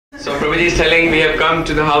So Prabhuji is telling we have come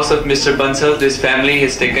to the house of Mr. Bansal. This family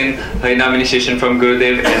has taken Harinam initiation from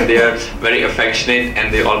Gurudev and they are very affectionate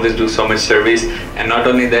and they always do so much service. And not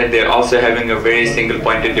only that, they are also having a very single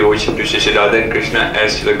pointed devotion to Shri Radha and Krishna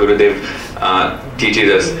as the Gurudev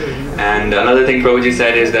teaches us. And another thing Prabhuji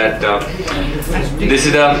said is that this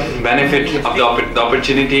is the benefit of the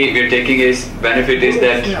opportunity we are taking. Is benefit is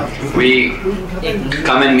that we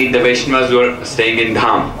come and meet the Vaishnavas who are staying in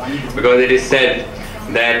Dham, because it is said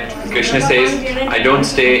that Krishna says, I don't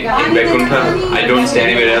stay in Vaikuntha, I don't stay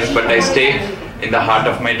anywhere else, but I stay in the heart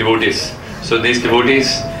of my devotees. So these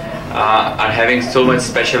devotees are having so much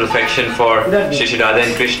special affection for Shri Radha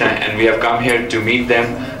and Krishna, and we have come here to meet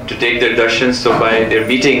them, to take their darshans. So by their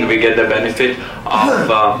meeting we get the benefit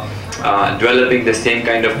of developing the same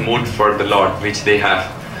kind of mood for the Lord which they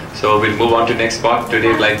have. So we'll move on to next spot.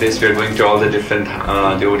 Today, like this, we are going to all the different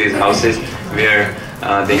devotees' houses where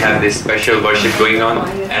they have this special worship going on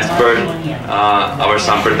as per our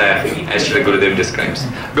sampradaya, as Srila Gurudev describes.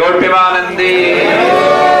 Gaur Premanandi!